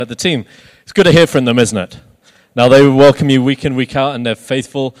The team, it's good to hear from them, isn't it? Now, they welcome you week in, week out, and they're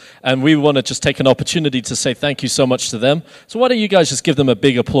faithful, and we want to just take an opportunity to say thank you so much to them. So why don't you guys just give them a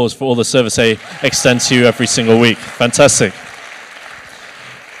big applause for all the service they extend to you every single week. Fantastic.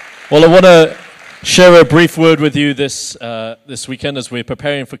 Well, I want to share a brief word with you this weekend as we're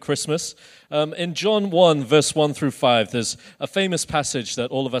preparing for Christmas. In John 1, verse 1 through 5, there's a famous passage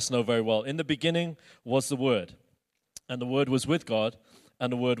that all of us know very well. In the beginning was the Word, and the Word was with God,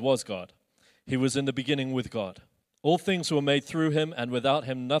 and the Word was God. He was in the beginning with God. All things were made through him, and without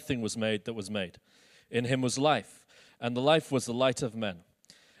him nothing was made that was made. In him was life, and the life was the light of men.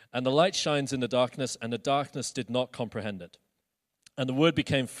 And the light shines in the darkness, and the darkness did not comprehend it. And the Word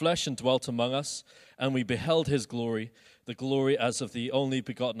became flesh and dwelt among us, and we beheld his glory, the glory as of the only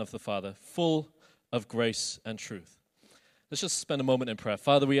begotten of the Father, full of grace and truth. Let's just spend a moment in prayer.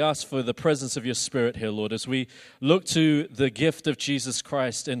 Father, we ask for the presence of your Spirit here, Lord, as we look to the gift of Jesus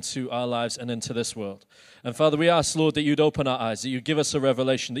Christ into our lives and into this world. And Father, we ask, Lord, that you'd open our eyes, that you'd give us a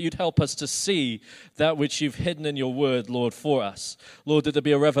revelation, that you'd help us to see that which you've hidden in your word, Lord, for us. Lord, that there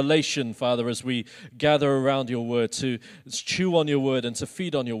be a revelation, Father, as we gather around your word, to chew on your word and to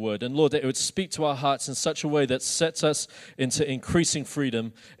feed on your word. And Lord, that it would speak to our hearts in such a way that sets us into increasing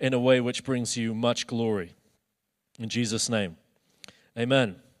freedom in a way which brings you much glory. In Jesus' name,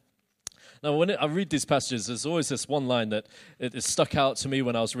 amen. Now, when I read these passages, there's always this one line that it stuck out to me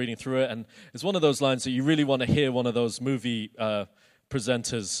when I was reading through it, and it's one of those lines that you really want to hear one of those movie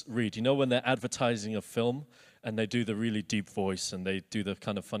presenters read. You know, when they're advertising a film, and they do the really deep voice, and they do the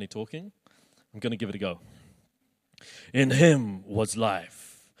kind of funny talking? I'm going to give it a go. In him was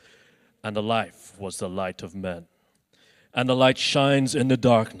life, and the life was the light of men. And the light shines in the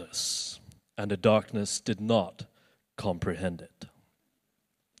darkness, and the darkness did not comprehend it.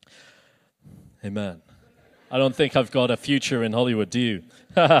 Amen. I don't think I've got a future in Hollywood, do you?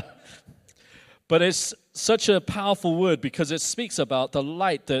 But it's such a powerful word because it speaks about the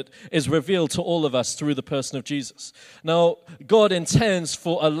light that is revealed to all of us through the person of Jesus. Now, God intends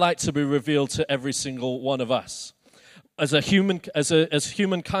for a light to be revealed to every single one of us. As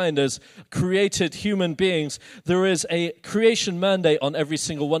humankind, as created human beings, there is a creation mandate on every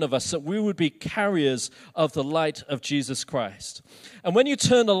single one of us that we would be carriers of the light of Jesus Christ. And when you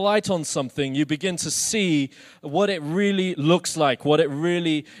turn a light on something, you begin to see what it really looks like, what it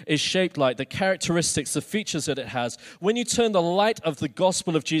really is shaped like, the characteristics, the features that it has. When you turn the light of the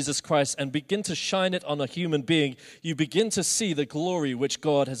gospel of Jesus Christ and begin to shine it on a human being, you begin to see the glory which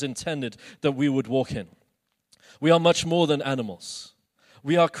God has intended that we would walk in. We are much more than animals.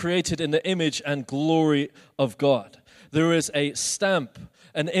 We are created in the image and glory of God. There is a stamp,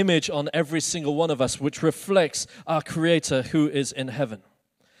 an image on every single one of us which reflects our Creator who is in heaven.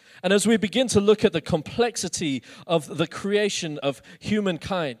 And as we begin to look at the complexity of the creation of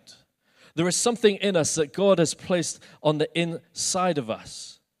humankind, there is something in us that God has placed on the inside of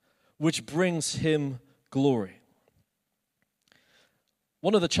us which brings him glory.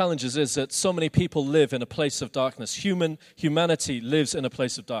 One of the challenges is that so many people live in a place of darkness. Humanity lives in a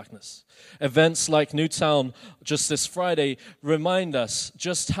place of darkness. Events like Newtown just this Friday remind us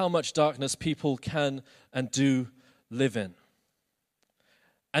just how much darkness people can and do live in.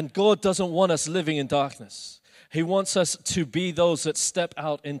 And God doesn't want us living in darkness. He wants us to be those that step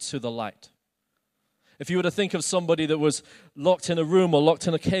out into the light. If you were to think of somebody that was locked in a room or locked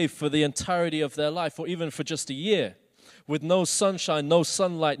in a cave for the entirety of their life, or even for just a year, with no sunshine, no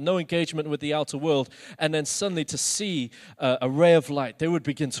sunlight, no engagement with the outer world, and then suddenly to see a ray of light, they would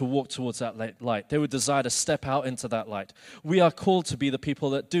begin to walk towards that light. They would desire to step out into that light. We are called to be the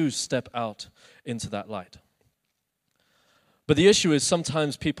people that do step out into that light. But the issue is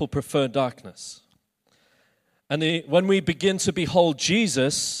sometimes people prefer darkness. And when we begin to behold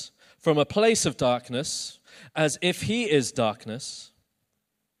Jesus from a place of darkness, as if he is darkness,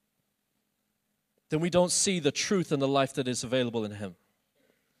 then we don't see the truth and the life that is available in him.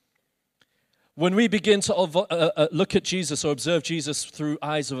 When we begin to look at Jesus or observe Jesus through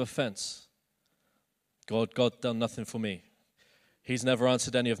eyes of offense, God done nothing for me. He's never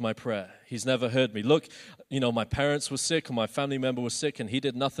answered any of my prayer. He's never heard me. Look, my parents were sick or my family member was sick and he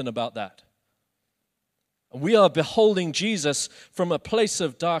did nothing about that. And we are beholding Jesus from a place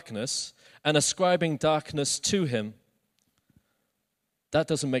of darkness and ascribing darkness to him. That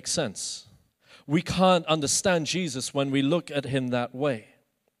doesn't make sense. We can't understand Jesus when we look at him that way.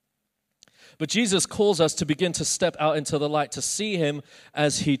 But Jesus calls us to begin to step out into the light, to see him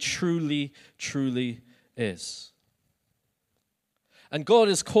as he truly, truly is. And God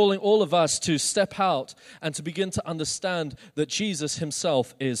is calling all of us to step out and to begin to understand that Jesus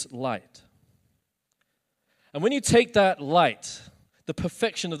himself is light. And when you take that light, the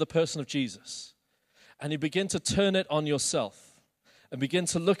perfection of the person of Jesus, and you begin to turn it on yourself and begin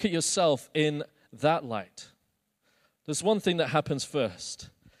to look at yourself in that light, there's one thing that happens first,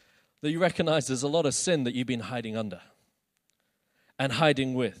 that you recognize there's a lot of sin that you've been hiding under and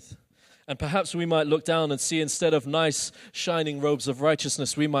hiding with. And perhaps we might look down and see, instead of nice shining robes of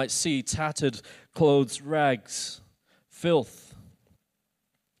righteousness, we might see tattered clothes, rags, filth.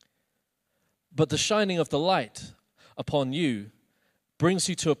 But the shining of the light upon you brings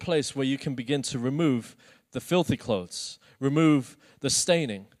you to a place where you can begin to remove the filthy clothes, remove the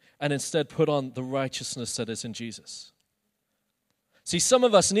staining, and instead put on the righteousness that is in Jesus. See, some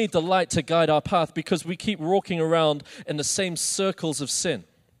of us need the light to guide our path because we keep walking around in the same circles of sin.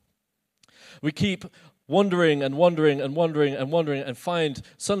 We keep wandering and wandering and wandering and wandering, and find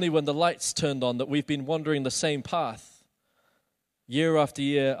suddenly when the light's turned on that we've been wandering the same path year after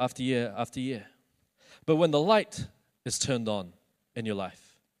year after year after year. But when the light is turned on in your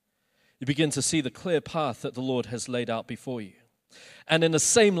life, you begin to see the clear path that the Lord has laid out before you. And in the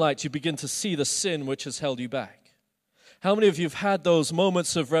same light, you begin to see the sin which has held you back. How many of you have had those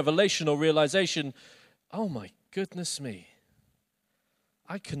moments of revelation or realization, oh my goodness me,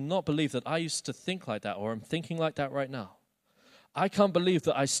 I cannot believe that I used to think like that, or I'm thinking like that right now. I can't believe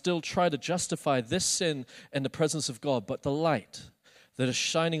that I still try to justify this sin in the presence of God, but the light that is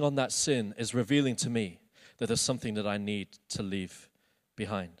shining on that sin is revealing to me that there's something that I need to leave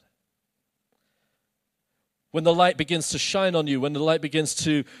behind. When the light begins to shine on you, when the light begins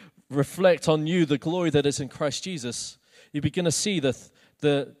to reflect on you the glory that is in Christ Jesus, you begin to see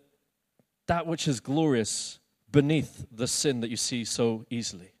that which is glorious beneath the sin that you see so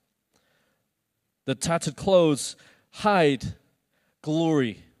easily. The tattered clothes hide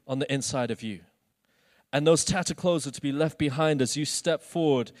glory on the inside of you. And those tattered clothes are to be left behind as you step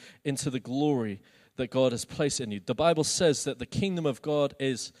forward into the glory that God has placed in you. The Bible says that the kingdom of God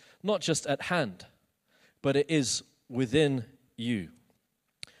is not just at hand, but it is within you.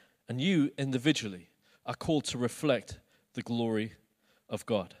 And you individually are called to reflect the glory of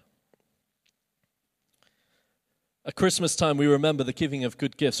God. At Christmas time, we remember the giving of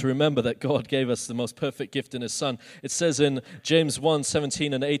good gifts. We remember that God gave us the most perfect gift in His Son. It says in James 1,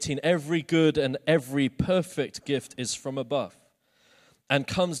 17 and 18, every good and every perfect gift is from above and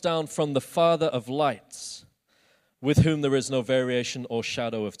comes down from the Father of lights, with whom there is no variation or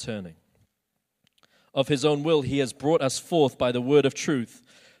shadow of turning. Of His own will, He has brought us forth by the word of truth,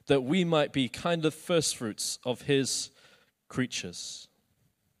 that we might be kind of firstfruits of His creatures.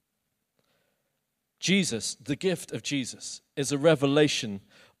 Jesus, the gift of Jesus, is a revelation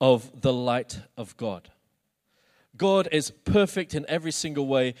of the light of God. God is perfect in every single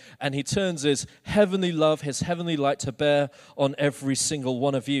way, and He turns His heavenly love, His heavenly light to bear on every single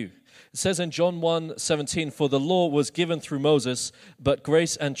one of you. It says in John 1:17, for the law was given through Moses, but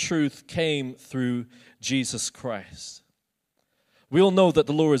grace and truth came through Jesus Christ. We all know that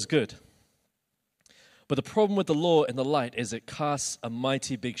the law is good. But the problem with the law in the light is it casts a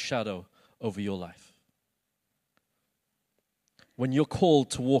mighty big shadow over your life. When you're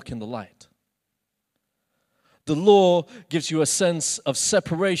called to walk in the light, the law gives you a sense of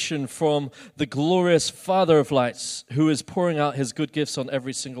separation from the glorious Father of lights who is pouring out His good gifts on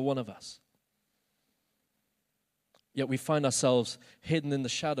every single one of us. Yet we find ourselves hidden in the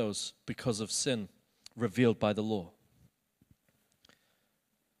shadows because of sin revealed by the law.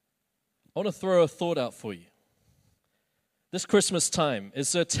 I want to throw a thought out for you. This Christmas time,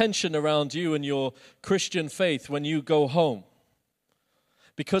 is there tension around you and your Christian faith when you go home?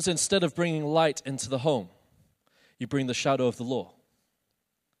 Because instead of bringing light into the home, you bring the shadow of the law.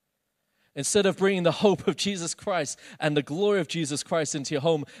 Instead of bringing the hope of Jesus Christ and the glory of Jesus Christ into your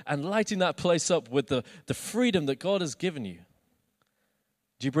home and lighting that place up with the freedom that God has given you,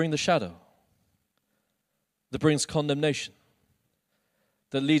 do you bring the shadow that brings condemnation,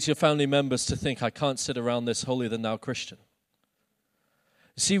 that leads your family members to think, I can't sit around this holier-than-thou Christian?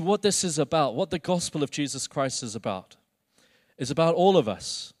 See, what this is about, what the gospel of Jesus Christ is about all of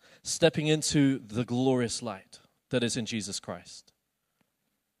us stepping into the glorious light that is in Jesus Christ.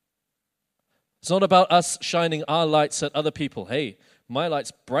 It's not about us shining our lights at other people. Hey, my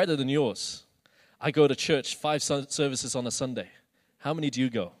light's brighter than yours. I go to church 5 services on a Sunday. How many do you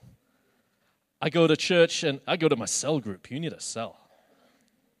go? I go to church and I go to my cell group. You need a cell.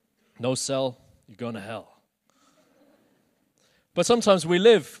 No cell, you're going to hell. But sometimes we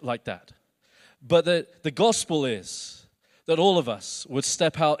live like that. But the gospel is that all of us would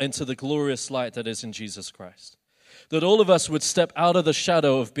step out into the glorious light that is in Jesus Christ. That all of us would step out of the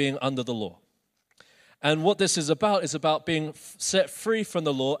shadow of being under the law. And what this is about being set free from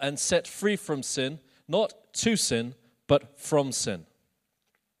the law and set free from sin, not to sin, but from sin.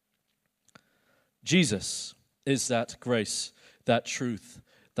 Jesus is that grace, that truth,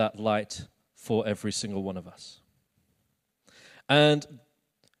 that light for every single one of us. And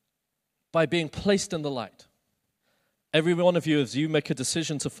by being placed in the light, every one of you, as you make a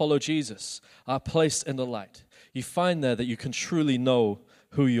decision to follow Jesus, are placed in the light. You find there that you can truly know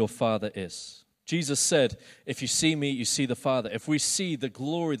who your Father is. Jesus said, if you see me, you see the Father. If we see the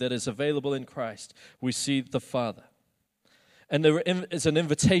glory that is available in Christ, we see the Father. And there is an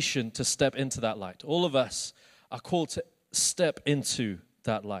invitation to step into that light. All of us are called to step into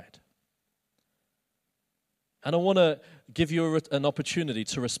that light. And I want to give you an opportunity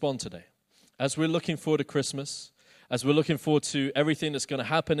to respond today. As we're looking forward to Christmas, as we're looking forward to everything that's going to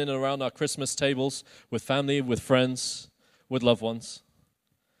happen in and around our Christmas tables, with family, with friends, with loved ones,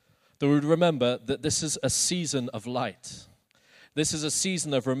 that we would remember that this is a season of light. This is a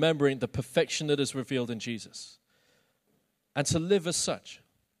season of remembering the perfection that is revealed in Jesus. And to live as such,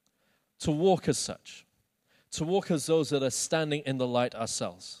 to walk as such, to walk as those that are standing in the light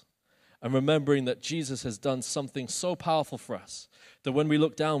ourselves, and remembering that Jesus has done something so powerful for us that when we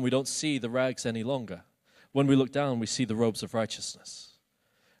look down, we don't see the rags any longer. When we look down, we see the robes of righteousness.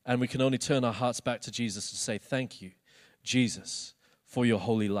 And we can only turn our hearts back to Jesus and say, thank you, Jesus, for your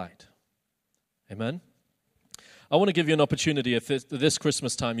holy light. Amen? I want to give you an opportunity if this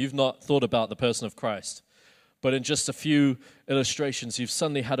Christmas time you've not thought about the person of Christ, but in just a few illustrations, you've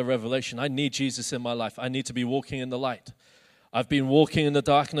suddenly had a revelation. I need Jesus in my life. I need to be walking in the light. I've been walking in the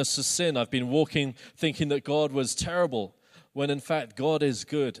darkness of sin. I've been walking thinking that God was terrible, when in fact God is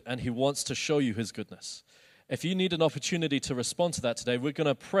good and he wants to show you his goodness. If you need an opportunity to respond to that today, we're going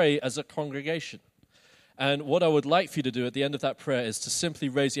to pray as a congregation. And what I would like for you to do at the end of that prayer is to simply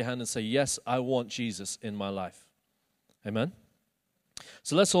raise your hand and say, yes, I want Jesus in my life. Amen?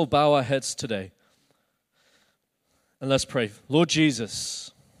 So let's all bow our heads today. And let's pray. Lord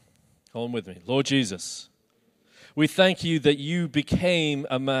Jesus, come on with me. Lord Jesus, we thank you that you became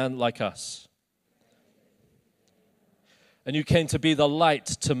a man like us. And you came to be the light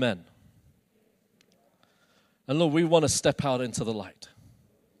to men. And Lord, we want to step out into the light.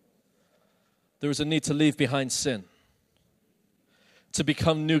 There is a need to leave behind sin, to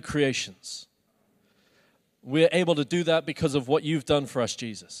become new creations. We're able to do that because of what you've done for us,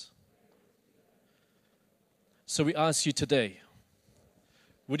 Jesus. So we ask you today,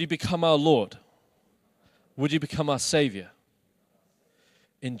 would you become our Lord? Would you become our Savior?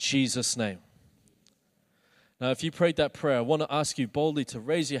 In Jesus' name. Now, if you prayed that prayer, I want to ask you boldly to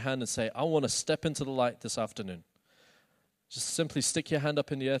raise your hand and say, I want to step into the light this afternoon. Just simply stick your hand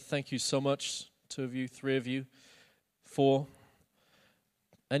up in the air. Thank you so much. 2 of you, 3 of you, 4.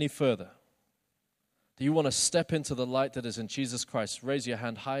 Any further? Do you want to step into the light that is in Jesus Christ? Raise your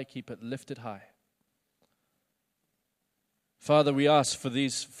hand high. Keep it lifted high. Father, we ask for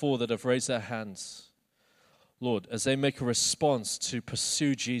these 4 that have raised their hands, Lord, as they make a response to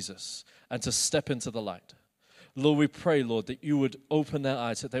pursue Jesus and to step into the light. Lord, we pray, Lord, that you would open their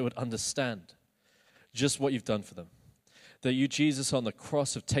eyes, that they would understand just what you've done for them. That you, Jesus, on the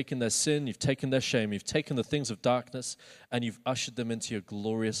cross have taken their sin, you've taken their shame, you've taken the things of darkness, and you've ushered them into your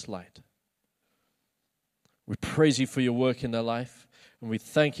glorious light. We praise you for your work in their life, and we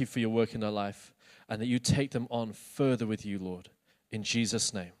thank you for your work in their life, and that you take them on further with you, Lord, in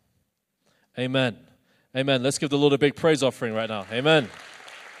Jesus' name. Amen. Amen. Let's give the Lord a big praise offering right now. Amen.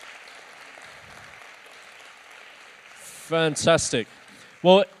 Fantastic.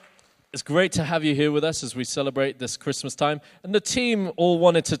 Well, it's great to have you here with us as we celebrate this Christmas time. And the team all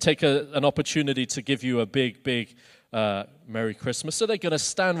wanted to take an opportunity to give you a big Merry Christmas. So they're going to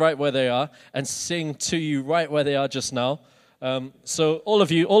stand right where they are and sing to you right where they are just now. So all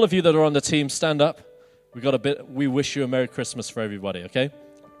of you that are on the team, stand up. We wish you a Merry Christmas for everybody, okay?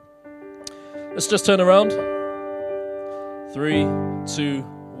 Let's just turn around. 3, 2,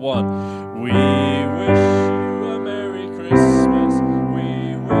 1. We wish you a Merry Christmas.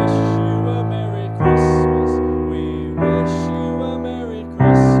 We wish you a Merry Christmas. We wish you a Merry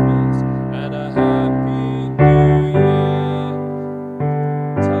Christmas and a Happy New Year.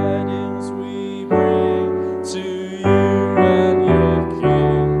 Tidings we bring to you and your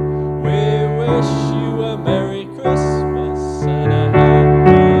King. We wish you a Merry Christmas and a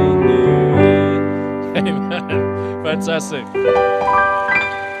Happy New Year. Amen. Fantastic.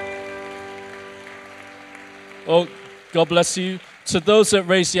 Oh, God bless you. To those that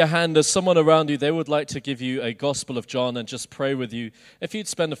raise your hand, there's someone around you, they would like to give you a Gospel of John and just pray with you. If you'd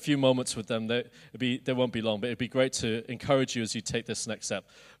spend a few moments with them, they won't be long, but it'd be great to encourage you as you take this next step.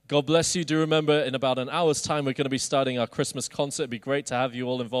 God bless you. Do remember, in about an hour's time, we're going to be starting our Christmas concert. It'd be great to have you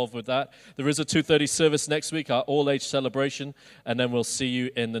all involved with that. There is a 2:30 service next week, our all-age celebration, and then we'll see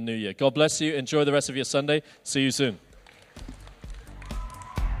you in the new year. God bless you. Enjoy the rest of your Sunday. See you soon.